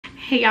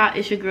Hey y'all,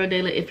 it's your girl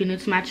Dayla. If you're new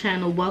to my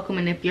channel, welcome,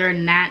 and if you're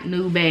not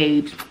new,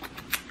 babes,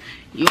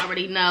 you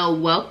already know,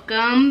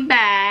 welcome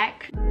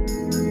back.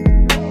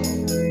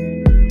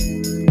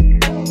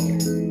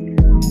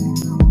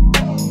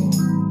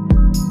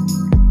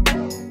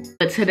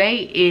 But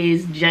today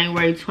is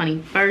January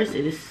 21st.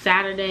 It is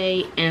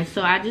Saturday, and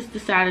so I just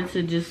decided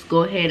to just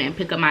go ahead and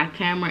pick up my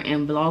camera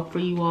and vlog for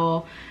you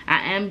all.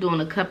 I am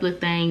doing a couple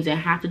of things and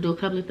have to do a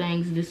couple of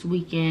things this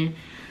weekend.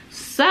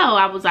 So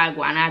I was like,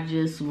 why not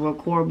just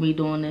record me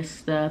doing this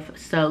stuff?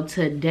 So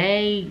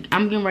today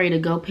I'm getting ready to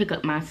go pick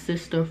up my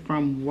sister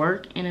from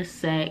work in a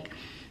sec.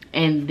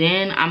 And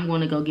then I'm going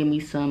to go get me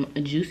some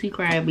juicy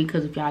crab,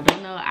 because if y'all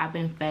don't know, I've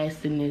been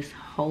fasting this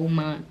whole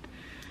month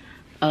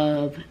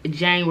of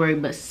January.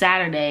 But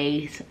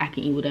Saturdays, I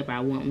can eat whatever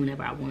I want,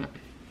 whenever I want.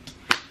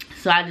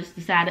 So I just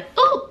decided,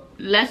 oh,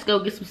 let's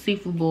go get some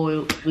seafood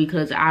boiled,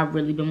 because I've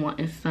really been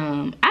wanting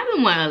some. I've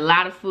been wanting a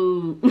lot of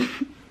food.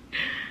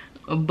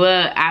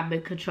 But I've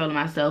been controlling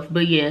myself.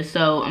 But yeah,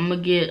 so I'm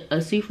gonna get a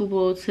seafood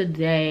boil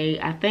today.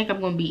 I think I'm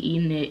gonna be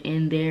eating it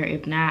in there.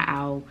 If not,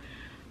 I'll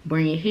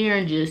bring it here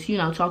and just, you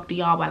know, talk to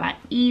y'all while I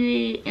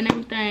eat it and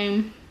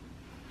everything.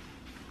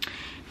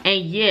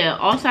 And yeah,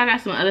 also I got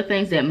some other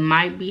things that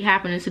might be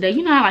happening today.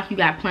 You know how like you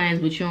got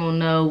plans but you don't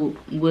know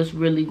what's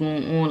really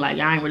going on. Like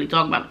y'all ain't really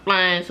talking about the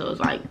plans, so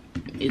it's like,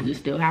 is it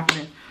still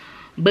happening?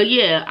 But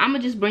yeah, I'm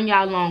gonna just bring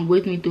y'all along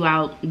with me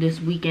throughout this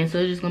weekend. So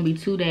it's just gonna be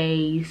 2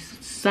 days.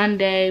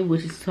 Sunday,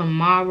 which is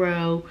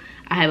tomorrow,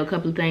 I have a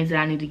couple of things that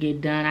I need to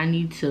get done. I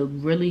need to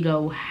really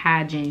go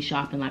hygiene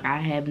shopping. Like, I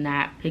have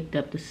not picked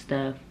up the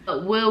stuff.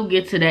 But we'll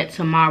get to that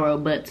tomorrow.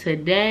 But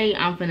today,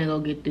 I'm finna go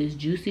get this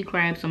juicy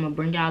crab. So I'm gonna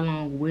bring y'all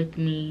along with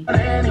me.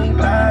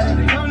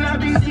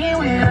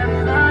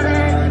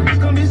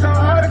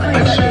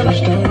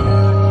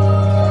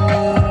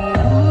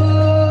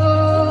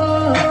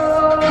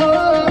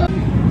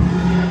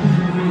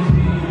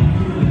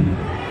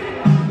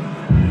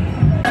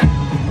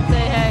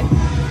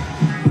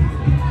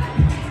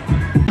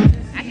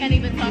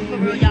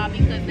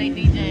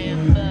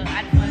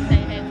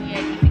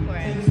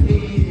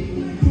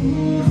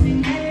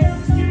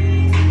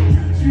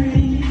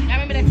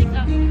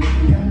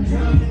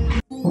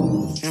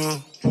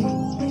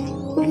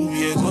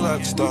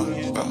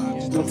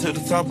 Come to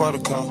the top of the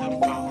car.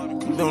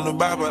 You don't know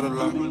by the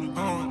law.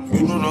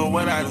 You don't know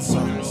what I done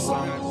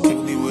saw.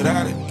 Can't be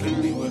without it.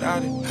 Can't be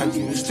without it. I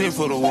keep it stick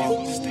for the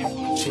wall.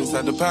 Chase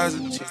I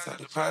deposit. Chase I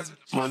deposit.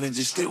 Money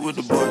just stick with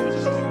the boy.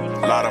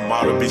 A lot of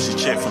model bitches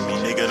check for me.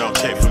 Nigga don't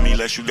check for me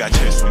unless you got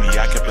checks for me.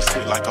 I kept a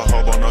stick like a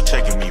hobo, no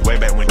checking me. Way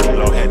back when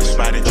Kilo had the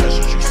spot in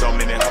Treasure Street. So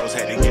many hoes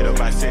had to get up,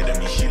 I said to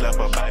me. She left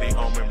her body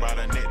home and brought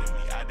her net to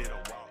me. I did a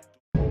walk.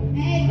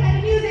 Hey, cut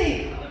the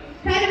music.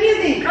 Cut the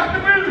music. Cut the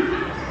music.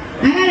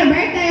 I got a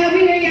birthday over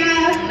here,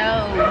 y'all. No,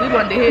 we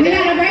wanted to hear that. We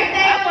got a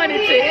birthday. I wanted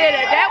to hear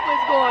that. That was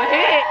going to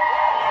hit.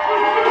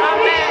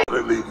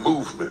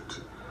 Movement.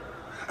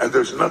 And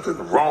there's nothing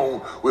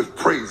wrong with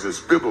praise.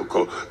 It's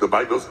biblical. The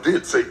Bible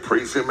did say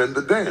praise him in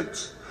the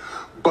dance.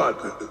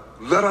 But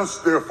let us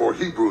therefore,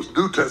 Hebrews,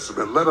 New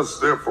Testament, let us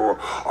therefore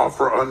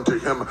offer unto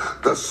him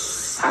the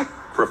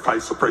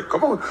sacrifice of praise.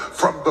 Come on,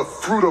 from the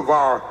fruit of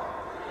our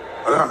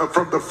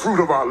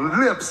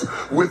lips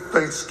with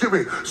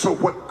thanksgiving. So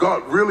what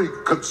God really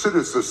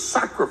considers the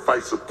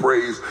sacrifice of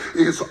praise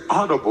is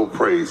audible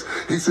praise.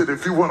 He said,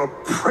 if you want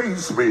to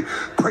praise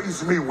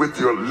me with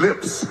your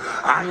lips.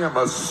 I am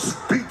a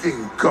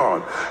speaking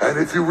God. And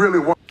if you really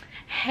want...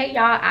 Hey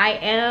y'all, I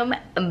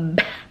am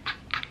back.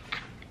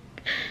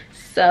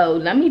 So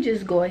let me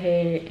just go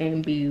ahead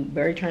and be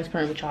very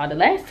transparent with y'all. The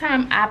last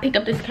time I picked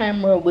up this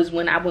camera was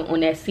when I went on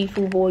that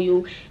seafood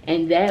boil,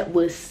 and that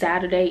was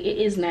Saturday. It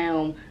is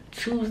now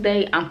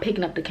Tuesday. I'm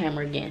picking up the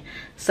camera again.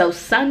 So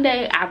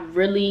Sunday I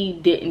really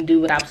didn't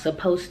do what I was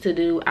supposed to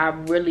do. I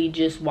really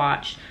just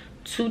watched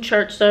 2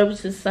 church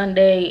services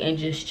Sunday and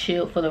just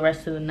chilled for the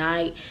rest of the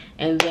night.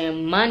 And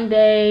then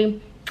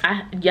Monday,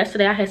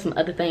 yesterday I had some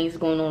other things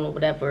going on or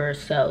whatever.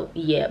 So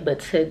yeah,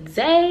 but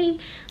today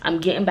I'm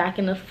getting back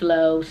in the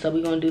flow. So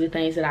we're gonna do the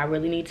things that I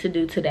really need to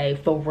do today,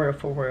 for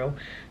real.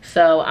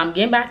 So I'm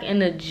getting back in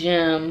the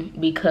gym,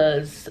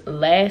 because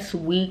last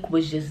week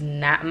was just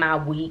not my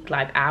week.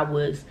 Like, I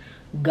was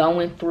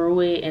going through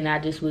it and I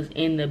just was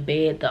in the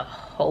bed the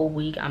whole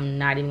week. I'm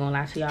not even gonna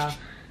lie to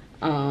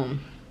y'all.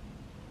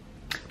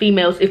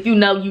 Females, if you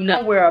know, you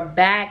know. We're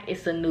back.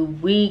 It's a new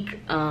week.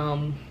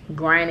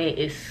 Granted,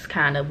 it's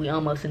kind of, we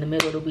almost in the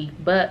middle of the week,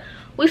 but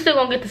we still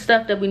gonna get the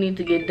stuff that we need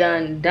to get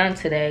done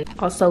today.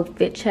 Also,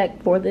 fit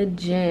check for the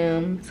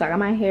gym. So I got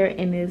my hair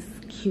in this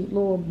cute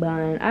little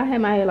bun. I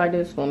had my hair like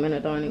this for a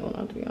minute though, I ain't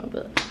gonna lie to y'all,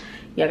 but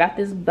yeah, I got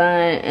this bun,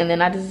 and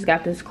then I just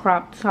got this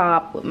crop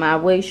top with my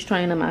waist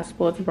trainer, my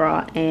sports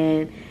bra,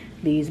 and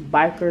these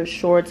biker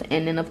shorts.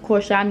 And then of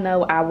course y'all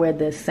know I wear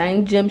the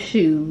same gym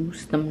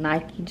shoes, them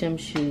Nike gym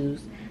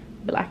shoes,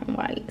 black and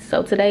white.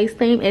 So today's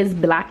theme is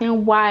black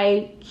and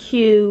white,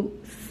 cute,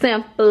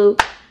 simple,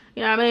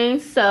 you know what I mean?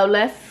 So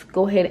let's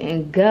go ahead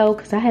and go,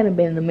 because I haven't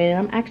been in a minute.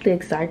 I'm actually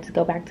excited to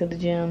go back to the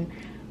gym.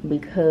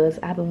 because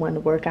I've been wanting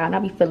to work out and I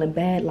be feeling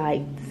bad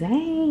like,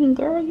 dang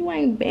girl, you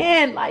ain't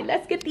been, like,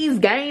 let's get these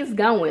gains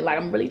going. Like,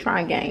 I'm really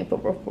trying to gain for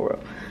real.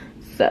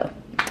 So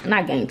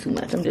not gain too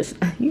much, I'm just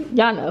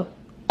y'all know.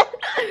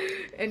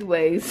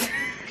 Anyways,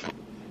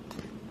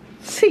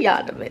 see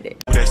y'all in a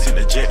minute. They see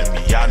the jet to me,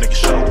 y'all niggas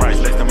show price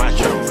less than my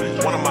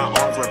trophy. One of my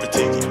arms worth a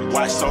ticket,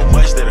 watch so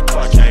much that a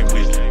car came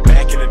with it.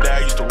 Back in the day I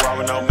used to roll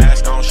with no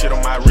mask on, shit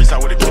on my wrist, I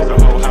would've killed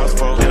the whole house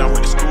full. Then I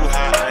went to school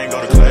high, I ain't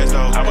go to class though.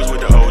 I was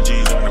with the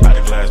OGs, learning about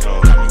the glass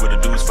though. Caught me with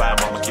the dudes, 5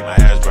 mama, keep my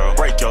ass bro.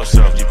 Break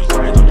yourself, you was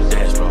raised on the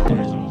dash bro.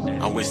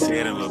 I'm with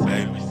Sid and Lil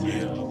Baby,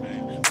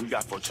 yeah. We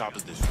got 4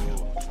 choppers this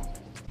fool.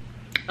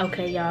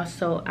 Okay y'all,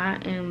 so I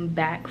am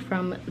back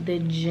from the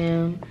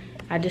gym.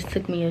 I just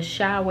took me a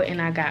shower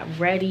and I got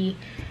ready.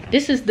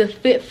 This is the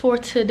fit for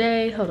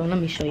today. Hold on, let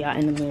me show y'all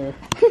in the mirror.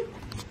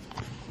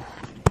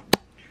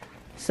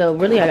 So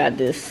really I got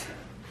this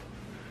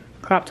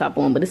crop top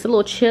on, but it's a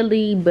little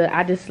chilly, but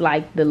I just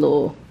like the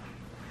little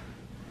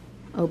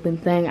open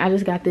thing. I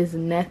just got this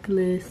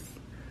necklace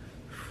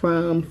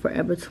from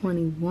Forever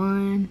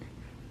 21.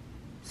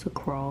 It's a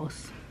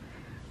cross.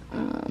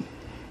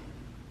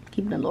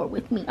 Keeping the Lord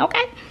with me,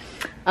 okay?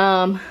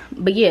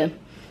 But yeah,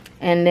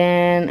 and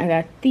then I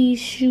got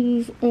these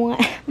shoes on.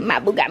 My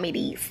boo got me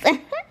these.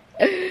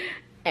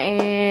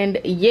 And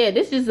yeah,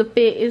 this is a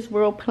fit. It's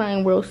real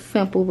plain, real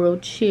simple, real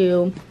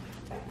chill.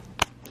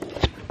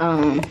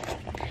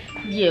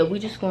 Yeah, we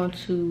just going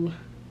to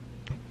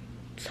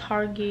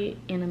Target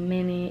in a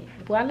minute.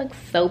 Boy, I look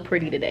so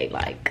pretty today,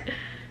 like.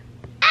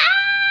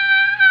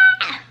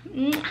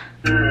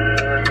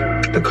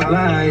 The caller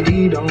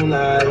ID don't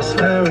lie,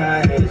 swear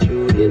I had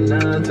you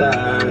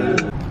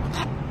hypnotized.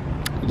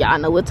 Y'all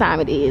know what time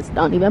it is.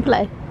 Don't even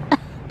play.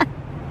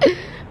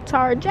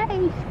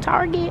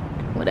 Target,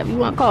 whatever you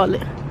want to call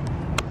it.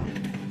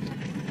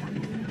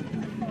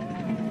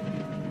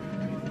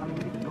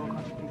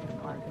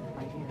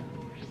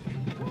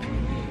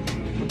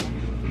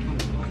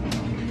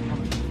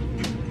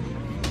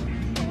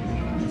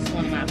 It's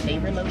one of my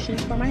favorite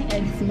lotions for my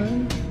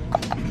eczema.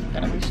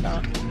 Gotta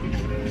restock.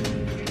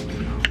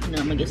 And then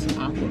I'm gonna get some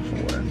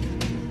Aquaphor.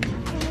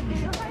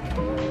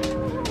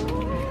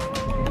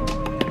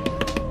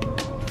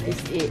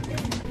 It's it.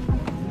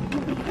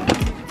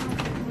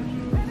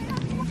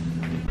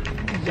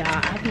 Y'all,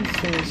 I've been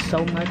seeing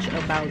so much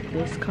about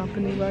this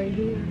company right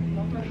here.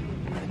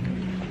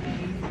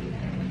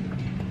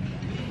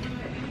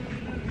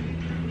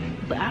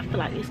 But I feel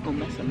like it's gonna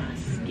mess up my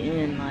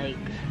skin, like,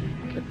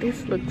 but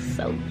this looks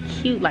so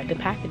cute. Like, the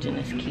packaging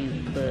is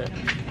cute, but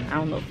I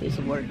don't know if it's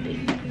worth it.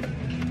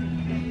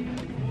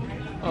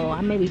 Oh,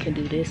 I maybe can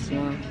do this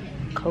one.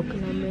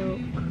 Coconut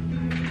milk.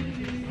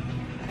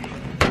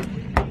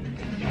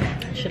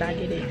 Should I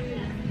get it?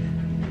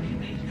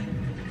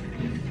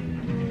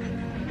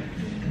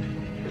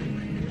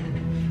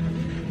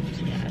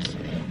 Yeah, I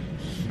smell.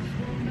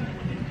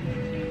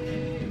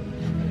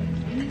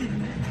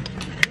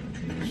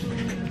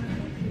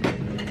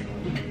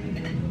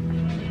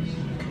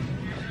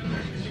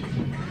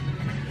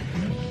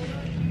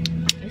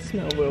 It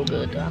smells real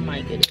good though. I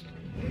might get it.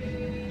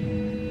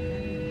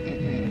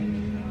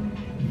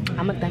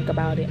 I'm gonna think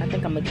about it. I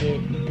think I'm gonna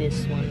get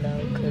this one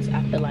though, because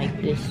I feel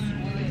like this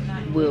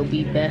will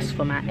be best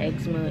for my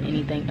eczema.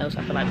 Anything else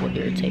I feel like will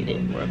irritate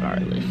it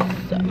regardless.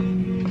 So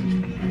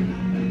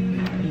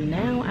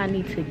now I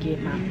need to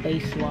get my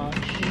face wash.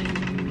 If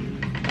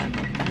I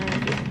can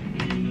find it.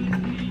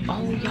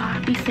 Oh y'all, I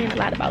be saying a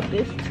lot about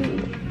this too.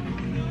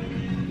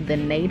 The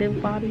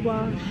Native body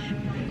wash.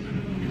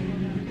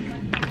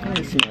 Let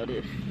me smell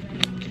this.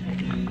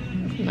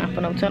 Not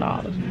for no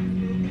 $10.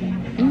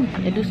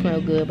 It do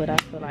smell good, but I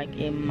feel like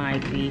it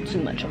might be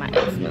too much of my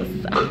eczema.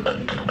 So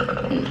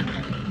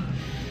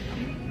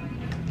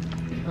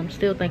I'm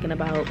still thinking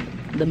about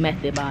the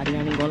Method body.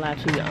 I ain't gonna lie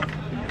to y'all.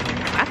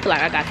 I feel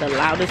like I got the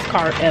loudest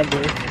car ever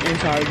in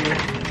Target.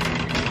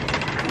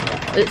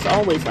 It's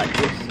always like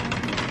this.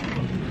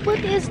 What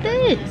is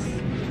this?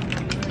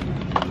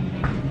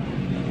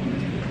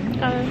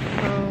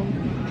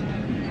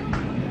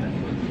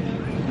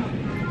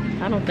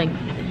 I don't think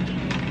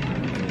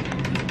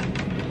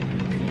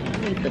I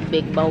need the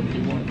big bulky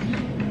one.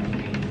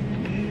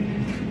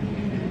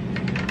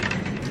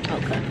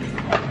 Okay.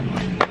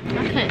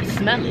 I can't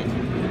smell it.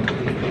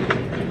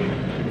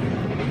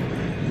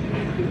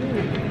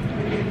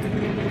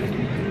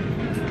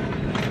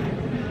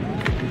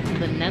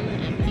 Vanilla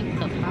and pink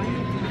papaya.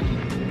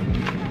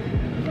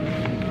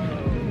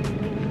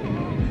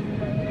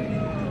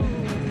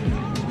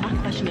 My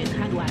question is,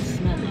 how do I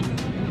smell it?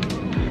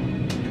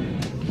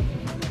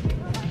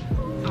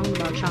 I don't know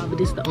about y'all, but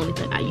this is the only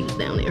thing I use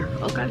down there.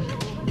 Okay,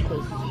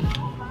 because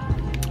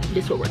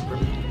this will work for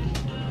me.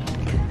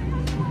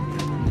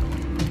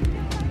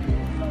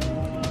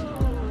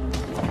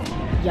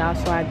 Y'all,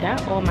 so I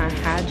got all my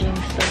hygiene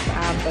stuff,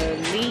 I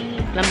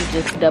believe. Let me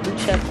just double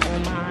check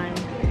on my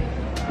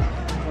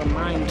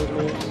reminder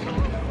list.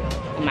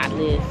 On my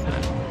list,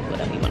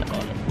 whatever you want to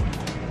call it.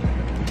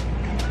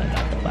 I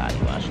got the body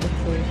wash, the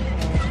food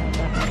wash, I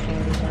got my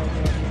candles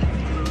already.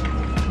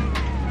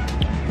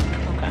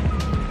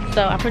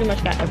 So I pretty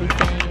much got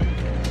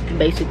everything.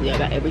 Basically, I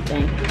got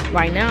everything.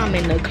 Right now, I'm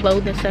in the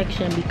clothing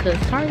section because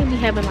Target be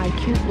having like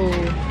cute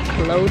little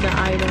clothing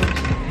items.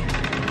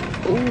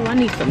 Ooh, I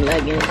need some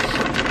leggings.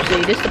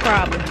 See, this is the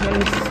problem. Let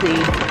me see.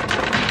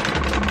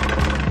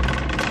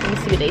 Let me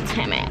see what they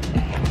tam at.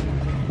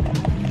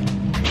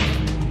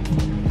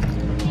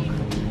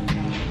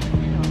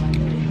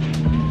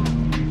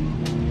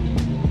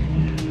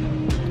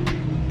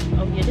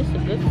 Oh yeah, this is a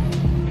good price.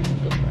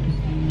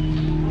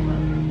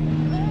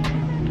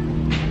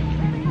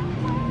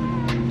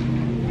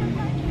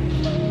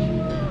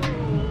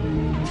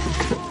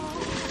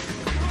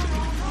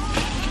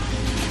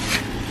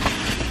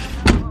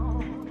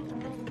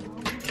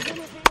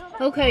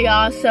 Okay,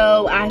 y'all,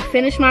 so I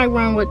finished my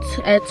run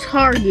at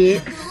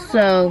Target.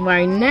 So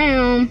right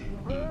now,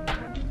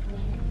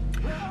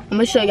 I'm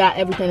gonna show y'all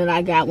everything that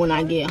I got when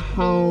I get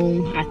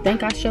home. I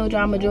think I showed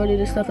y'all majority of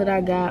the stuff that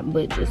I got,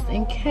 but just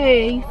in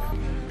case,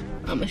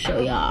 I'm gonna show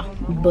y'all.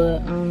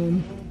 But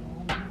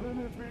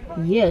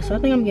yeah, so I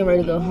think I'm getting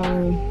ready to go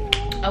home.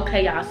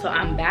 Okay, y'all, so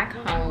I'm back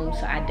home.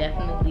 So I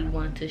definitely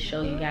want to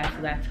show you guys,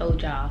 because I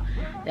told y'all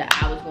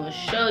that I was going to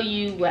show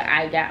you what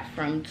I got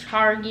from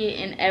Target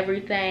and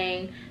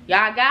everything. Y'all,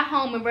 I got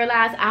home and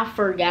realized I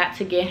forgot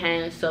to get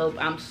hand soap.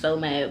 I'm so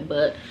mad,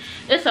 but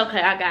it's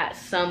okay. I got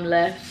some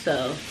left,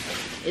 so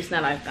it's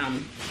not like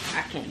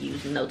I can't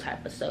use no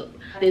type of soap.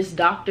 This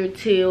Dr.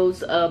 Teal's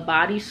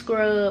body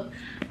scrub.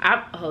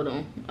 Hold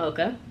on.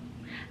 Okay.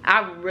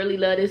 I really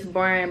love this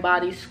brand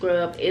body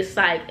scrub. It's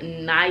like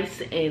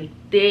nice and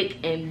thick,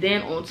 and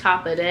then on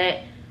top of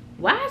that,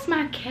 why is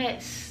my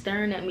cat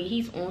staring at me?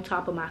 He's on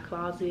top of my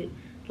closet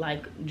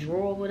like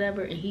drawer or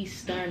whatever, and he's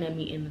staring at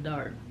me in the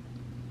dark.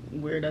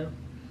 Weirdo.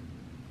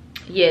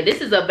 Yeah,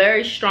 this is a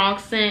very strong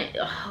scent.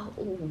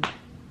 Oh,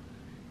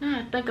 now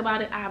I think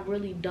about it, I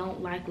really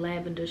don't like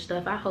lavender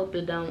stuff. I hope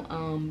it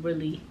don't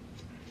really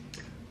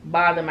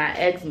bother my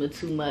eczema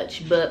too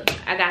much, but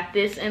I got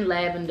this in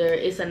lavender.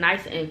 It's a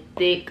nice and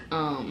thick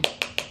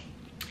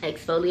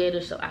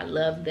exfoliator, so I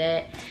love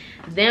that.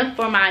 Then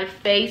for my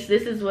face,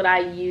 this is what I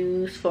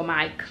use for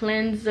my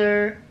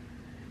cleanser.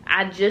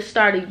 I just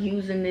started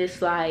using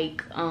this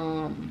like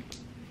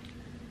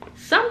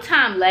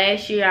sometime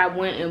last year. I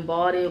went and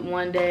bought it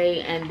one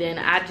day, and then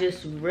I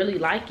just really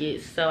like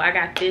it, so I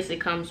got this. It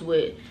comes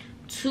with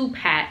 2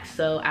 packs,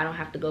 so I don't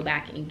have to go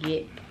back and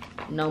get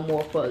no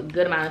more for a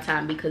good amount of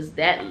time, because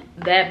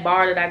that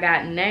bar that I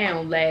got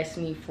now lasts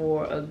me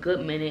for a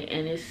good minute,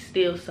 and it's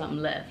still something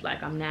left.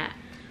 Like, I'm not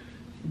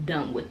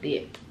done with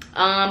it.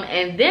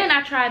 And then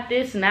I tried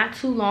this not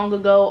too long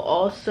ago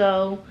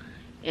also,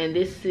 and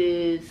this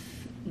is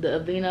the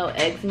Aveeno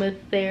Eczema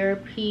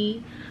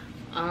Therapy.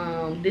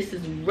 This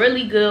is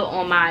really good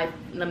on my,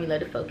 let me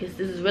let it focus.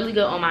 This is really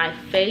good on my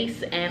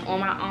face and on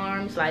my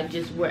arms, like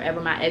just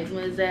wherever my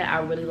eczema is at. I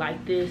really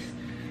like this,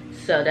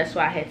 so that's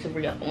why I had to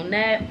re-up on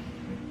that.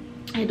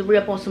 I had to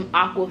re-up on some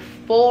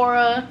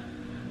Aquaphora.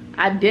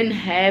 I didn't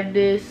have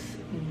this,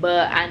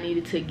 but I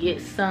needed to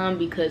get some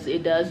because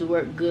it does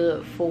work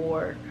good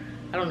for,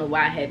 I don't know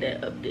why I had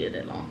that up there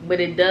that long, but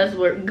it does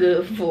work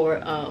good for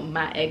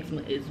my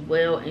eczema as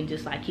well, and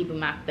just like keeping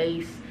my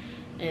face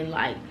and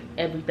like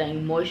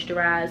everything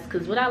moisturized.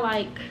 Because what I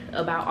like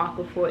about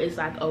Aquaphor is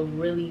like a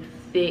really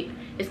thick,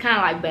 it's kind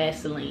of like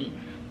Vaseline,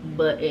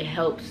 but it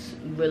helps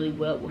really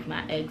well with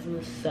my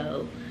eczema.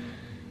 So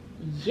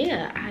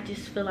yeah, I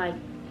just feel like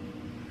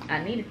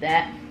I needed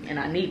that, and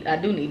I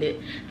do need it.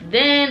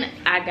 Then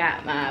I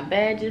got my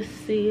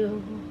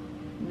Vagisil.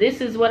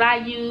 This is what I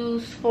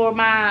use for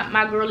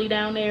my girly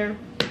down there.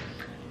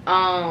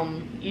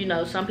 You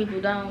know, some people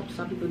don't,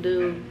 some people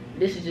do.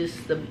 This is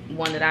just the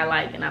one that I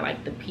like, and I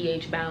like the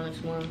pH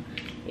balanced one.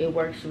 It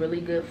works really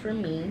good for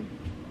me,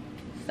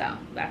 so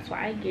that's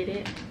why I get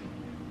it.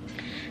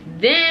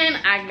 Then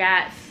I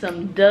got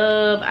some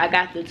Dove. I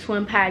got the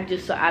twin pack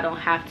just so I don't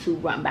have to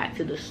run back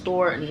to the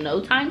store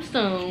no time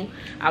soon.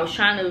 I was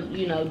trying to,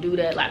 you know, do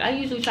that. Like I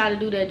usually try to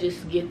do that,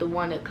 just get the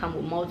one that come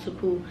with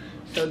multiple,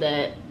 so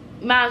that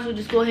might as well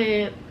just go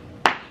ahead.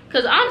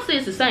 Cause honestly,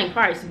 it's the same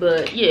price,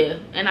 but yeah.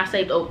 And I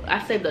saved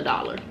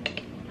 $1.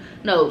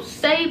 No,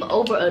 save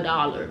over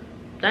 $1.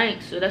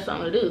 Thanks. So that's what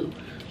I'm gonna do.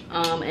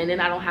 And then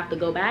I don't have to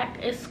go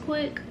back as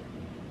quick.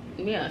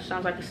 Yeah,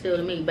 sounds like a steal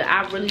to me. But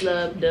I really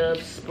love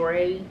Dove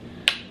spray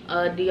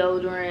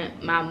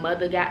deodorant. My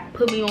mother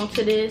put me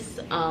onto this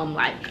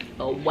like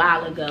a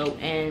while ago,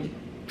 and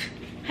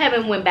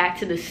haven't went back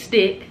to the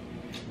stick.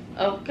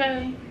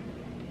 Okay,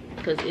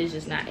 because it's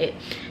just not it.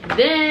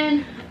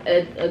 Then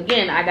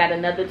again, I got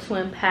another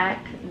twin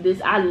pack.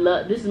 This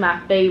is my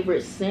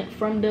favorite scent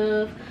from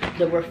Dove,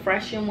 the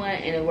refreshing one,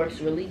 and it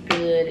works really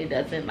good. It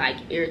doesn't like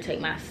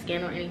irritate my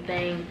skin or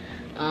anything,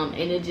 and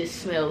it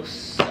just smells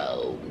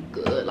so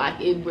good. Like,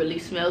 it really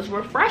smells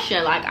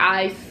refreshing. Like,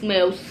 I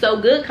smell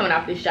so good coming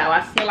out this shower.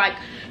 I smell like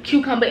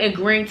cucumber and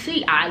green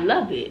tea. I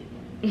love it.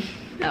 I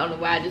don't know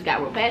why I just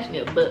got real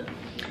passionate, but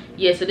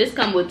yeah. So this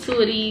comes with 2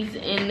 of these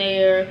in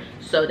there,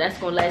 so that's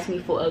gonna last me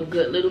for a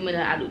good little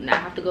minute. I do not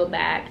have to go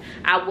back.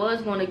 I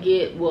was gonna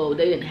get, well,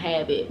 they didn't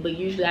have it, but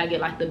usually I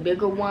get like the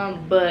bigger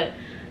one, but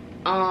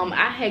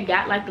I had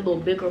got like the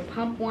little bigger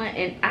pump one,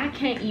 and I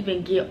can't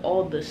even get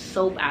all the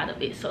soap out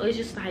of it. So it's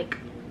just like,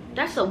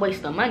 that's a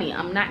waste of money.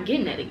 I'm not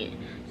getting that again.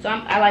 So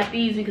I like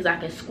these because I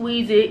can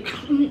squeeze it,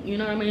 you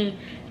know what I mean,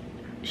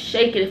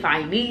 shake it if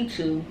I need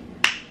to.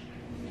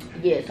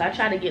 Yeah, so I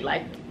try to get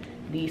like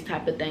these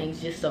type of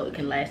things just so it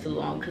can last a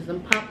long, because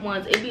them pump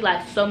ones, it'd be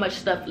like so much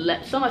stuff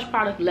left, so much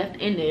product left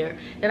in there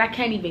that I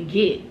can't even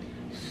get.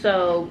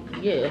 So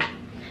yeah,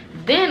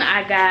 then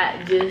I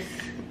got just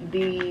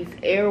these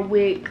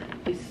Airwick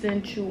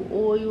essential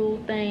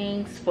oil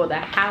things for the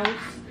house,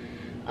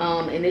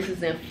 and this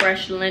is in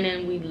fresh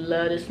linen. We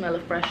love the smell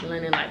of fresh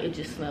linen, like it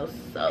just smells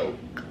so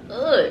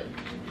good.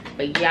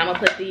 But yeah, I'm gonna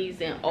put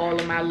these in all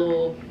of my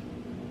little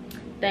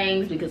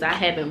things because I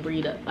haven't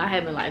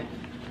like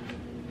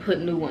put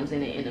new ones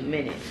in it in a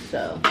minute,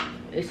 so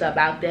it's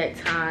about that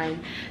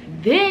time.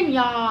 Then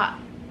y'all,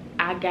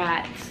 I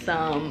got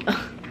some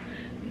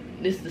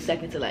this is the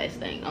second to last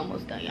thing,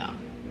 almost done, y'all.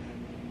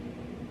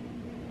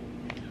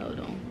 Hold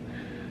on,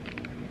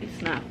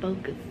 it's not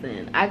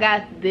focusing. I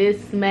got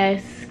this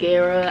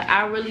mascara.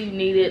 I really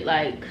needed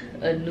like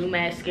a new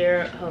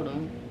mascara. Hold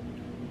on.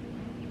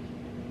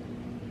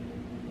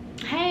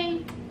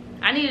 Hey,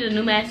 I needed a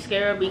new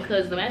mascara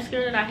because the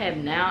mascara that I have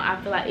now,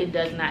 I feel like it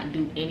does not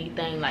do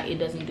anything. Like it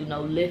doesn't do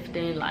no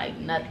lifting, like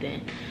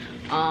nothing.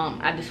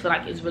 I just feel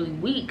like it's really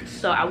weak.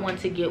 So I want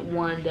to get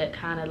one that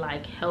kind of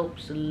like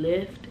helps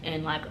lift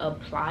and like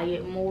apply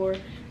it more.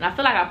 And I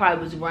feel like I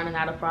probably was running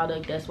out of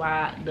product. That's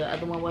why the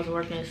other one wasn't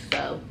working.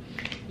 So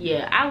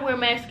yeah, I wear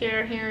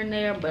mascara here and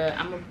there, but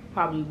I'm gonna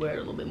probably wear it a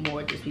little bit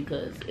more just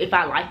because if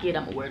I like it,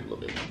 I'm gonna wear it a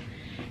little bit more.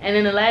 And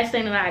then the last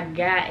thing that I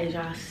got, as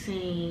y'all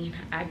seen,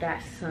 I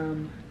got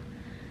some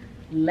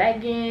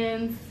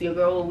leggings. Your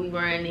girl will be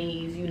wearing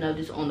these, you know,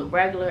 just on the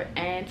regular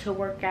and to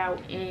work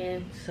out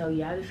in. So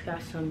yeah, I just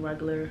got some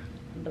regular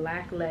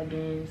black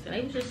leggings, and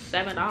they was just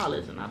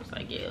 $7, and I was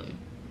like, yeah,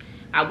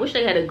 I wish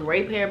they had a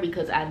gray pair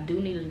because I do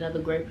need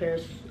another gray pair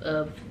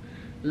of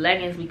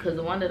leggings because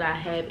the one that I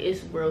have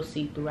is real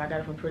see-through. I got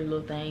it from Pretty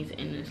Little Things,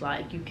 and it's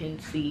like you can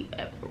see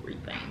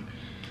everything.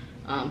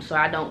 So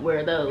I don't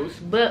wear those.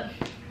 But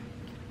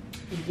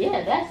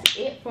yeah, that's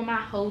it for my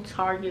whole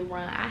Target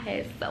run. I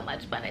had so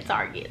much fun at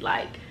Target.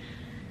 Like,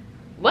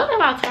 one thing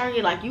about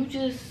Target, like, you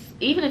just,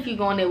 even if you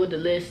go in there with the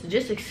list,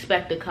 just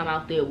expect to come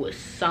out there with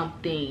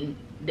something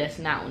that's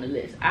not on the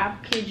list. I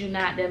kid you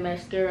not, that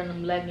mascara and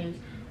them leggings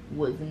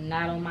was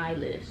not on my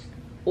list,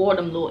 or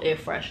them little air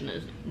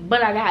fresheners,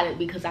 but I got it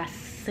because I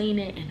seen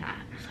it and I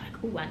was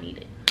like, ooh, I need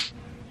it.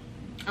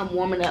 I'm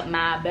warming up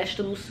my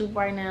vegetable soup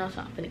right now,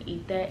 so I'm gonna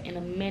eat that in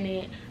a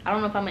minute. I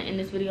don't know if I'm gonna end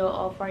this video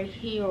off right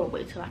here or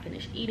wait till I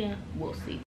finish eating. We'll see.